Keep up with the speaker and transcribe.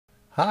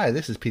Hi,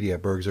 this is PD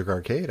at BurgZerg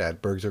Arcade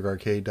at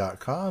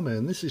BurgZergArcade.com,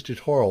 and this is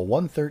tutorial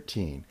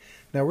 113.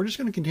 Now we're just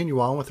going to continue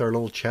on with our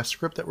little chess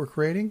script that we're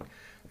creating,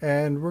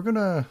 and we're going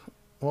to,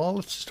 well,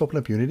 let's just open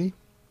up Unity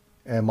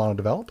and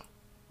mono-develop.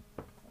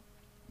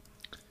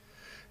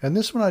 And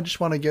this one I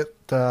just want to get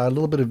a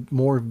little bit of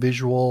more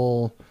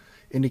visual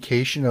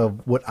indication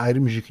of what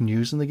items you can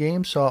use in the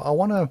game. So I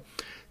want to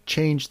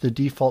change the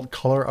default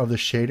color of the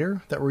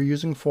shader that we're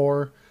using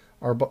for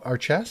our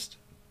chest.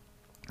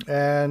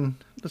 And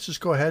let's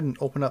just go ahead and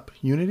open up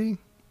Unity,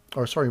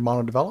 or sorry,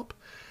 mono-develop,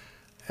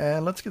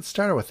 and let's get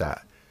started with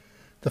that.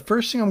 The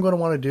first thing I'm going to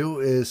want to do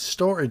is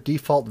store a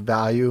default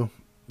value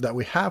that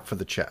we have for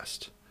the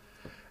chest.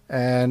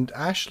 And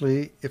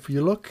actually, if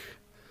you look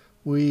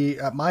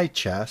at my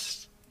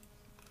chest,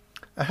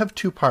 I have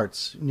two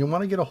parts, and you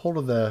want to get a hold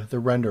of the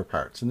render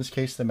parts, in this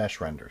case the mesh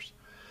renders.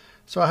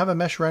 So I have a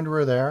mesh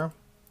renderer there,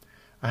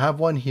 I have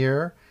one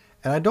here,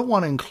 and I don't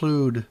want to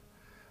include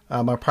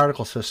my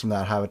particle system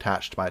that I have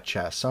attached to my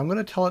chest. So I'm going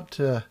to tell it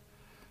to,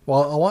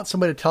 well, I want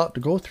somebody to tell it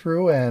to go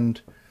through and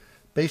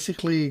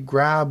basically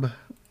grab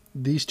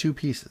these two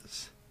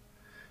pieces.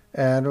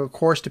 And of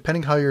course,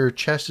 depending how your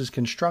chest is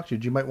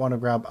constructed, you might want to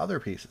grab other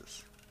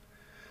pieces.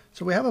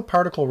 So we have a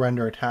particle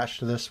render attached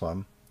to this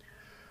one.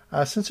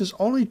 Since there's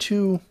only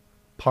two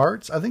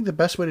parts, I think the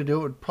best way to do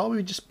it would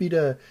probably just be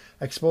to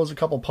expose a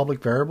couple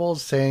public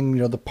variables saying,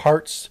 the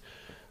parts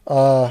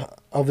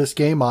of this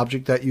game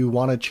object that you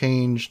want to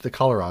change the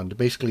color on to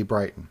basically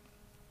brighten.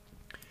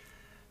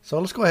 So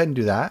let's go ahead and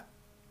do that.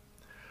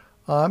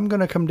 I'm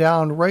going to come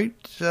down right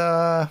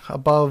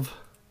above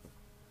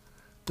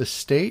the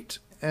state,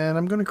 and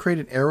I'm going to create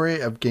an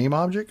array of game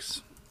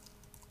objects.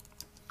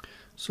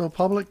 So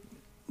public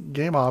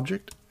game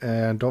object,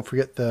 and don't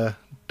forget the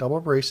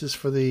double braces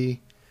for the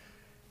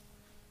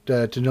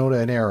to denote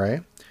an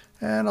array,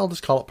 and I'll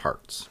just call it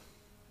parts.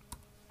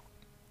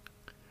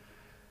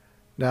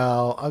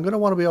 Now, I'm going to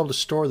want to be able to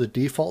store the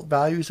default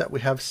values that we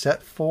have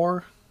set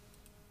for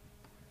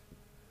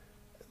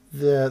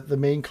the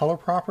main color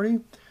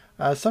property.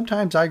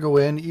 Sometimes I go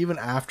in even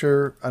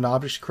after an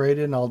object's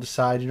created and I'll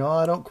decide,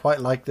 I don't quite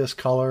like this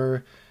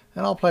color,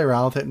 and I'll play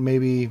around with it and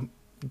maybe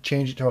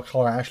change it to a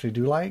color I actually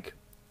do like.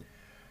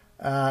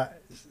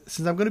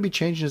 Since I'm going to be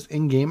changing this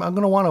in-game, I'm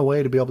going to want a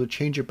way to be able to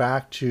change it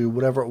back to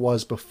whatever it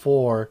was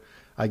before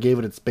I gave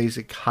it its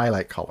basic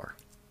highlight color.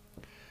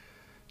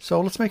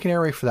 So let's make an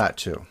array for that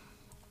too.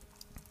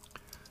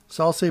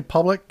 So I'll say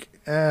public,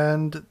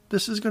 and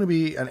this is going to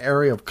be an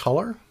array of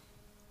color.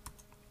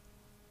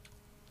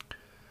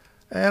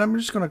 And I'm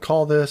just going to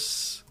call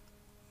this,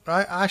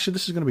 actually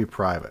this is going to be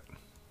private.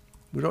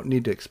 We don't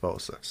need to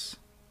expose this.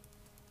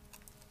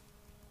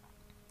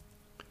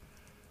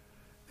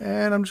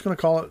 And I'm just going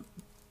to call it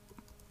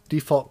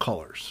default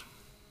colors.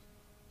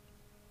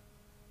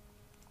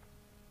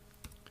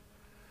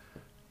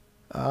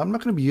 I'm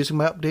not going to be using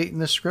my update in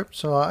this script,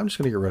 so I'm just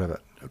going to get rid of it.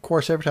 Of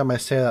course, every time I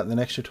say that in the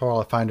next tutorial,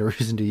 I find a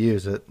reason to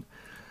use it.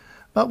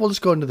 But we'll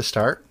just go into the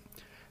start.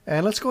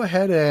 And let's go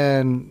ahead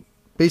and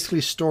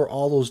basically store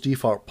all those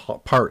default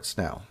parts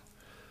now.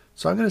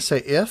 So I'm going to say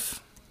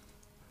if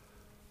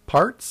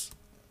parts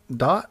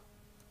dot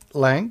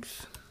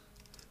length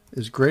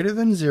is greater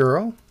than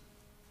 0.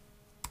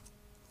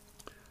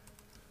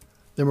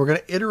 Then we're going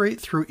to iterate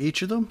through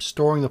each of them,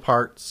 storing the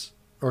parts,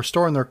 or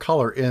storing their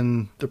color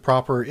in the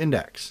proper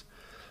index.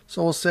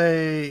 So we'll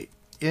say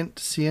int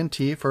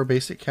CNT for a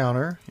basic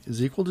counter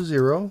is equal to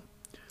 0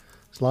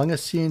 as long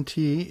as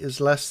CNT is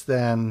less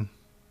than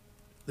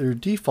their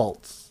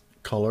default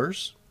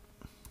colors,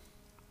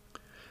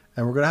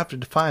 and we're going to have to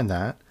define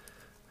that.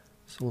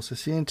 So we'll say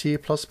CNT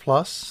plus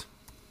plus.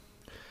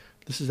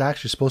 This is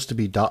actually supposed to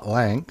be dot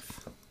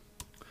length,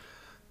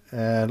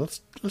 and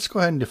let's go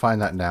ahead and define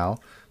that now.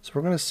 So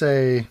we're going to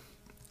say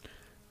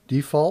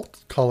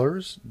default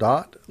colors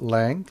dot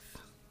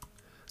length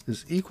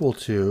is equal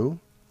to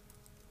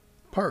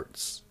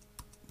parts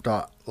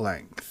dot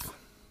length,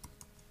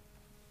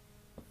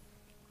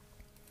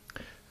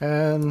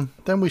 and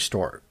then we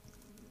store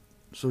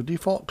it. So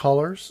default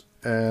colors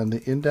and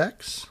the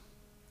index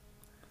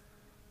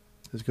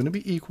is going to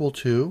be equal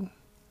to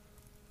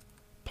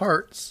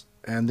parts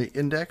and the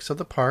index of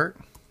the part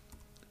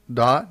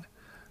dot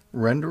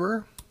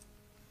renderer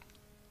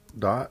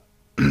dot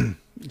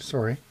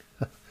sorry,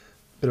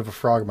 bit of a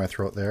frog in my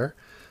throat there,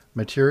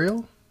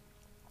 material,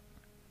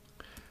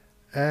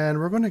 and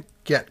we're going to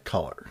get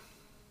color.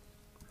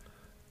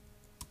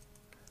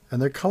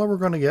 And the color we're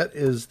going to get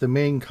is the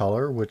main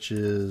color, which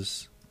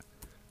is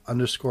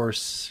underscore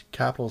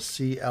capital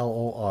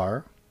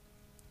CLOR.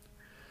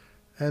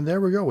 And there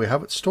we go, we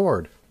have it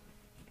stored.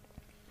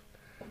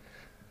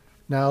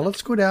 Now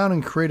let's go down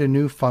and create a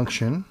new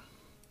function.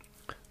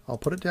 I'll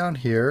put it down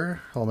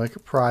here, I'll make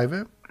it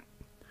private.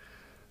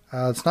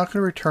 It's not going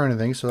to return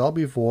anything, so that'll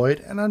be void,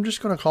 and I'm just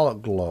going to call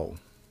it glow.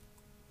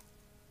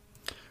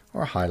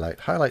 Or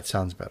highlight. Highlight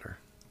sounds better.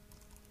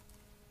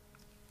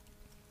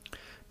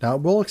 Now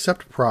it will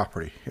accept a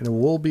property, and it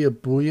will be a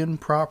Boolean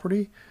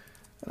property,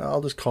 and I'll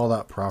just call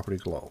that property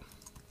glow.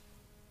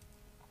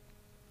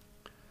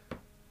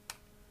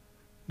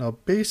 Now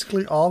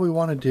basically all we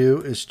want to do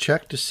is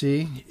check to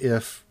see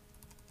if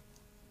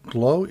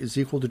glow is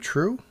equal to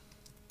true.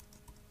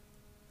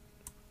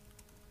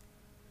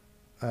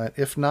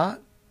 If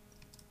not,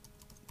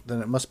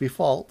 then it must be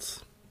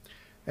false.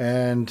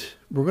 And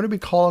we're going to be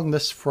calling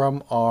this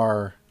from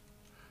our,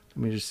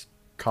 let me just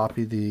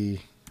copy the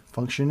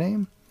function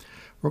name.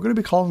 We're going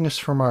to be calling this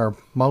from our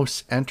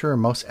mouse enter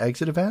and mouse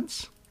exit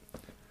events.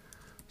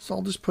 So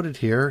I'll just put it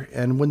here,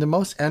 and when the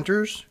mouse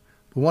enters,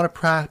 we want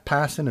to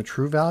pass in a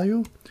true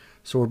value.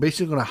 So we're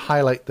basically going to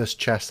highlight this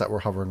chest that we're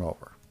hovering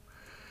over.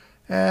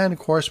 And of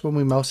course, when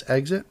we mouse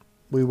exit,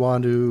 we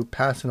want to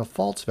pass in a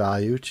false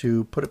value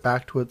to put it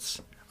back to its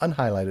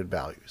unhighlighted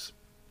values.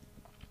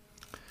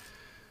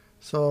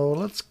 So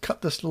let's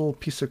cut this little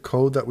piece of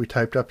code that we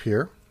typed up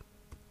here,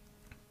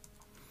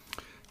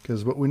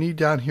 because what we need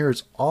down here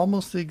is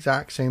almost the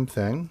exact same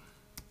thing.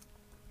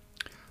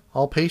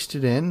 I'll paste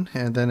it in,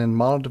 and then in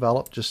Model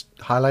Develop, just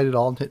highlight it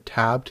all and hit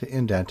Tab to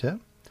indent it.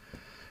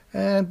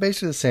 And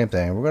basically the same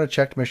thing. We're going to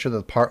check to make sure that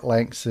the part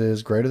length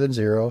is greater than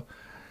 0.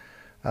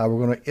 We're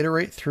going to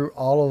iterate through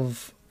all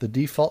of the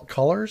default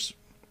colors.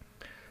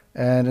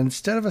 And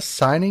instead of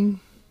assigning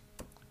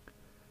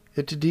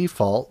it to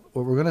default,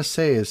 what we're going to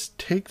say is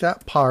take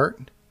that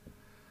part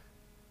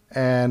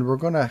and we're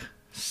going to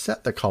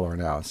set the color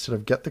now instead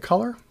of get the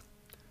color.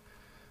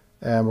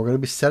 And we're going to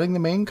be setting the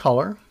main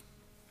color.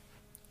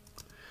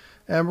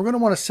 And we're going to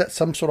want to set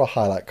some sort of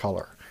highlight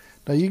color.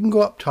 Now you can go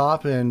up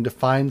top and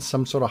define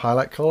some sort of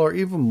highlight color, or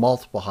even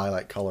multiple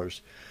highlight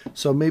colors.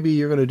 So maybe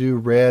you're going to do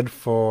red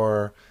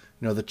for,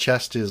 the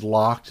chest is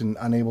locked and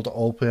unable to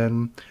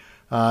open.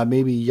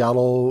 Maybe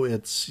yellow,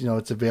 it's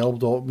available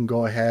to open.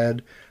 Go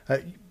ahead.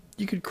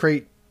 You could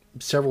create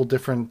several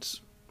different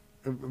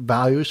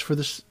values for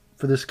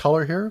this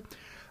color here.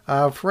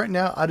 For right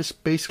now, I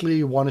just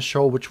basically want to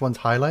show which one's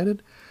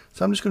highlighted.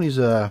 So I'm just going to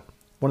use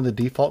one of the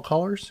default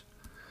colors.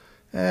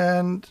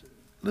 And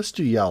let's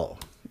do yellow.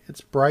 It's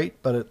bright,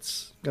 but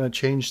it's going to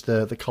change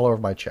the color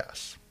of my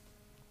chest.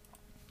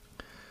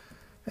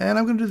 And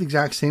I'm going to do the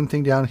exact same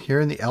thing down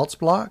here in the else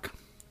block.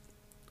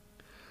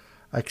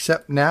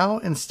 Except now,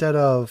 instead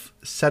of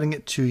setting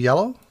it to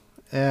yellow,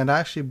 and I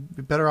actually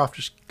be better off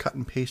just cut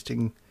and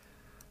pasting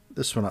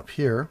this one up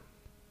here.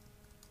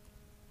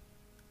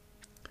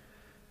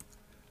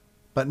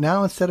 But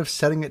now instead of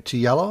setting it to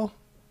yellow,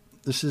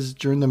 this is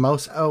during the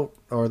mouse out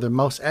or the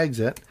mouse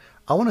exit,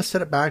 I want to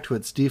set it back to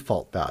its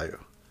default value.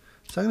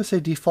 So I'm going to say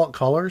default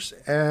colors,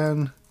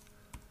 and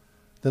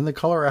then the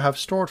color I have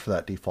stored for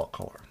that default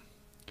color.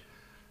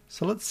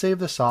 So let's save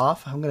this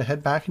off. I'm going to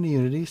head back into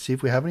Unity, see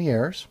if we have any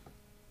errors.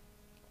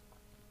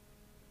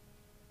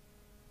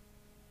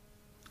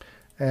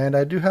 And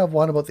I do have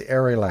one about the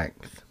array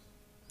length.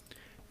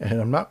 And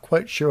I'm not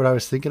quite sure what I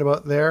was thinking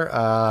about there.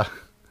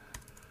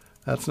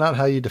 That's not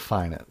how you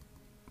define it.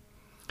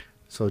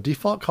 So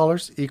default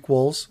colors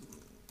equals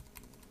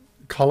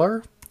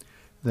color.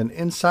 Then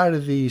inside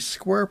of the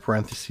square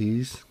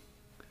parentheses,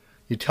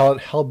 you tell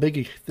it how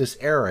big this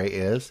array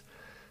is,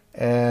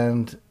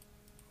 and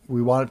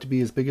we want it to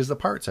be as big as the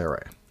parts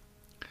array.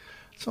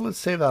 So let's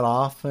save that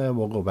off, and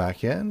we'll go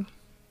back in.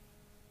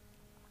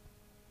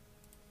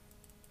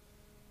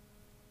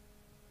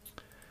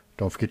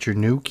 Don't forget your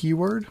new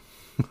keyword.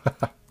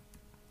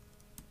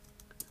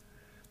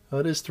 Oh,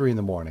 it is 3 in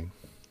the morning.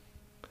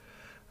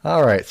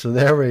 All right, so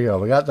there we go.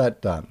 We got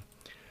that done.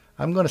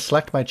 I'm going to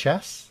select my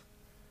chest.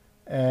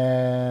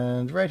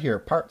 And right here,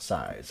 part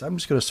size. I'm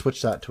just going to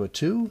switch that to a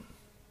 2.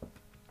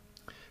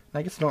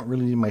 I guess I don't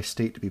really need my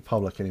state to be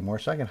public anymore,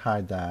 so I can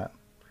hide that.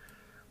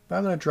 But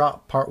I'm going to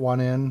drop part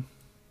 1 in,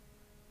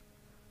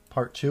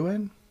 part 2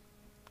 in.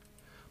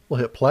 We'll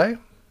hit play.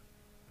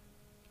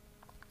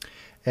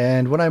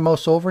 And when I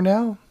mouse over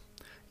now,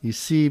 you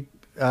see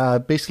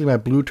basically my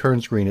blue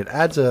turns green. It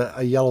adds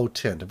a yellow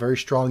tint, a very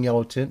strong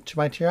yellow tint to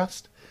my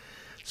chest.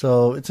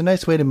 So it's a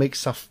nice way to make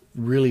stuff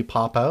really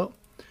pop out.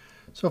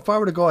 So if I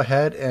were to go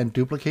ahead and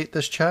duplicate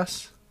this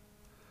chest,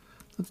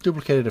 let's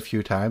duplicate it a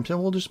few times,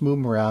 and we'll just move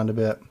them around a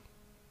bit.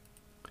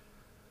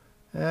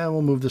 And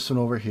we'll move this one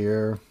over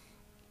here.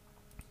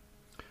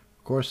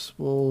 Of course,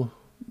 we'll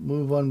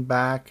move one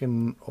back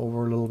and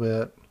over a little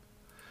bit.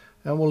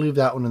 And we'll leave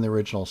that one in the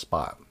original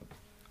spot.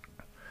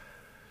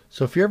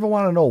 So if you ever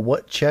want to know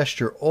what chest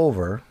you're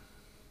over,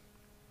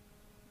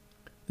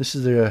 this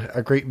is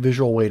a great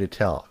visual way to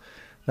tell.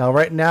 Now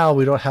right now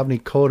we don't have any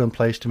code in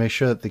place to make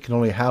sure that they can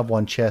only have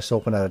one chest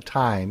open at a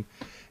time.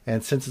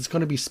 And since it's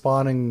going to be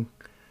spawning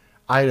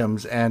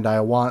items and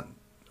I want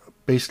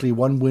basically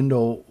one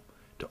window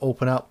to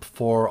open up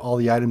for all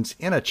the items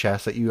in a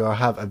chest that you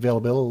have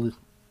availability,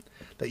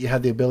 that you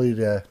have the ability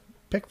to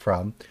pick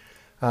from,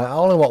 I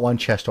only want one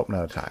chest open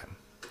at a time.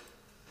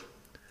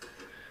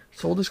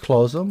 So we'll just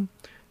close them,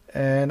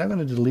 and I'm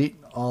going to delete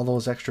all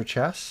those extra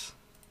chests.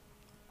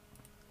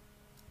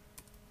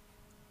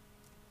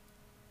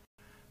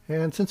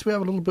 And since we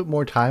have a little bit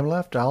more time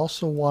left, I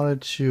also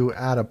wanted to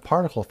add a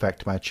particle effect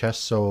to my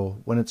chest, so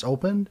when it's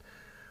opened,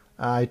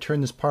 I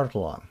turn this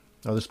particle on,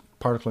 or this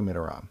particle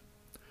emitter on.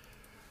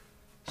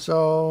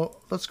 So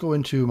let's go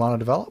into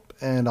MonoDevelop,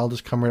 and I'll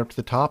just come right up to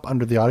the top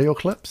under the audio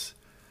clips,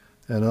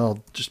 and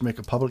I'll just make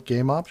a public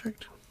game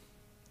object.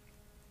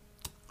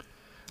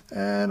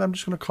 And I'm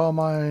just going to call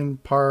mine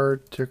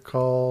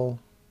particle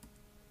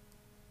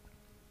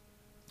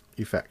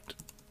effect.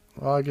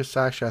 Well, I guess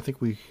actually I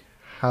think we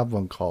have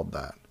one called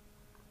that,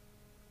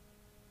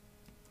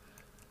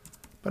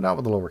 but not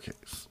with the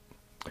lowercase.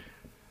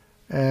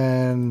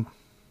 And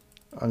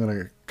I'm going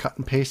to cut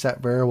and paste that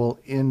variable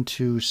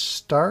into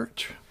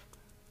start.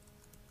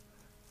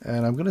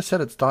 And I'm going to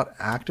set its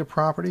 .active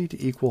property to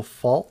equal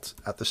false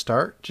at the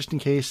start, just in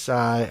case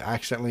I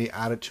accidentally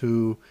add it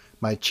to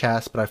my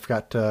chest, but I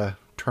forgot to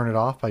turn it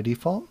off by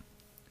default.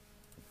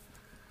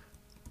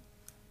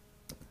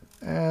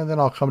 And then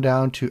I'll come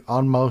down to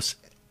on mouse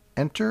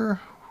enter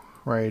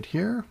right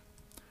here.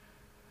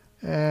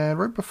 And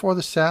right before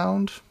the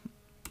sound,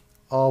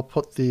 I'll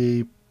put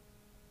the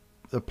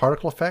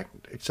particle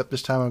effect, except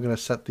this time I'm going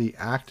to set the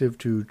active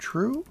to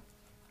true.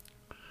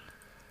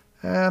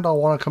 And I'll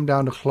want to come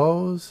down to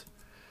close,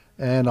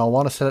 and I'll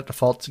want to set it to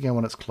false again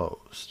when it's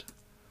closed.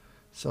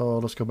 So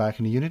let's go back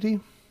into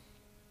Unity.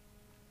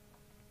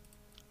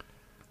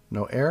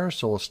 No error,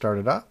 so we'll start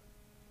it up.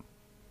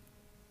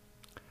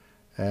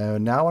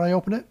 And now when I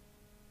open it,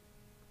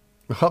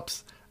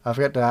 whoops, I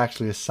forgot to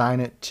actually assign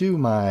it to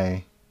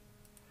my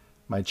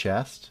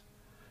chest.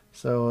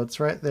 So it's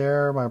right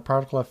there. My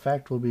particle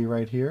effect will be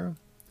right here.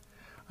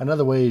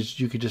 Another way is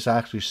you could just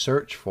actually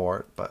search for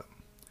it, but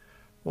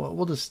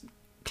we'll just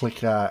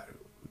click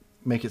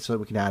make it so that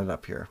we can add it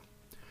up here.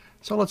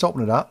 So let's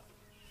open it up,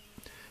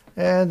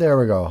 and there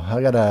we go.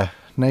 I got a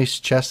nice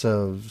chest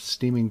of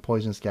steaming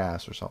poisonous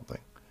gas or something,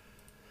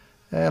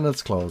 and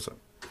let's close it.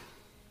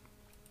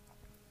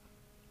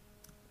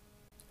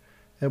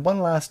 And one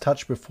last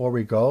touch before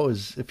we go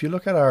is, if you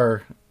look at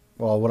our,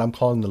 well, what I'm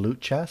calling the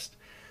loot chest,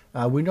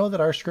 we know that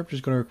our script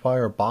is going to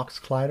require a box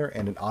collider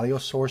and an audio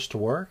source to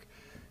work.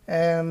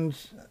 And,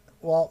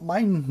 well,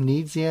 mine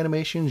needs the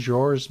animations,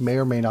 yours may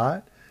or may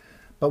not.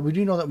 But we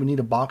do know that we need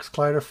a box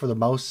collider for the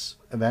mouse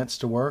events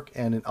to work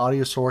and an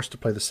audio source to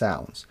play the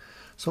sounds.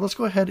 So let's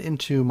go ahead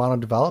into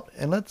MonoDevelop,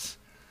 and let's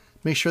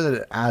make sure that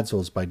it adds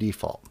those by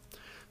default.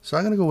 So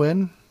I'm going to go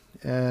in,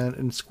 and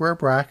in square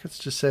brackets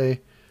just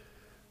say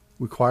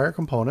require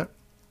component,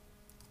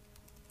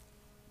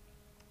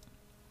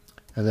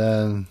 and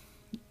then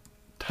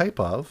type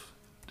of,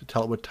 to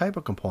tell it what type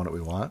of component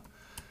we want.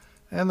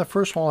 And the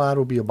first one I'll add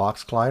will be a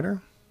box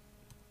collider.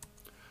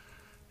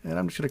 And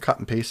I'm just going to cut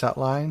and paste that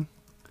line.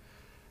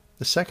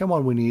 The second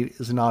one we need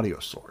is an audio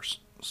source.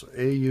 So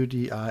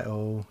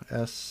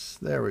AUDIOS,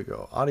 there we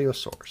go, audio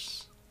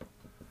source.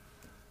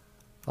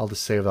 I'll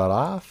just save that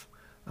off.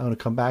 I'm going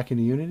to come back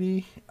into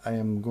Unity. I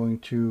am going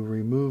to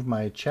remove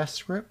my chest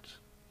script.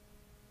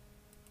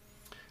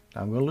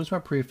 Now I'm going to lose my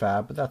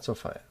prefab, but that's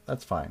okay.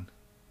 That's fine.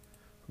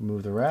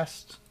 Remove the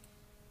rest.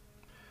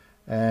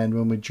 And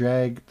when we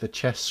drag the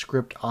chest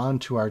script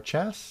onto our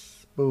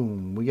chest,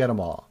 boom, we get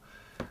them all.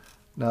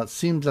 Now it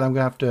seems that I'm going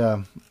to have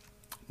to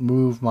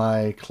move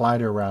my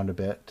collider around a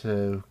bit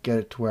to get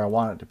it to where I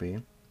want it to be.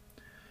 And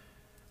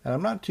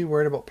I'm not too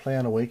worried about Play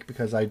on Awake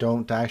because I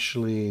don't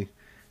actually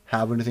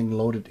have anything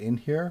loaded in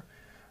here.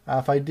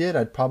 If I did,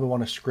 I'd probably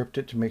want to script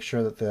it to make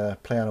sure that the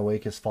Play on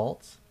Awake is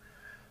false.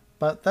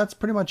 But that's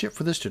pretty much it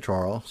for this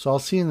tutorial, so I'll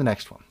see you in the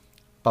next one.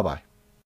 Bye-bye.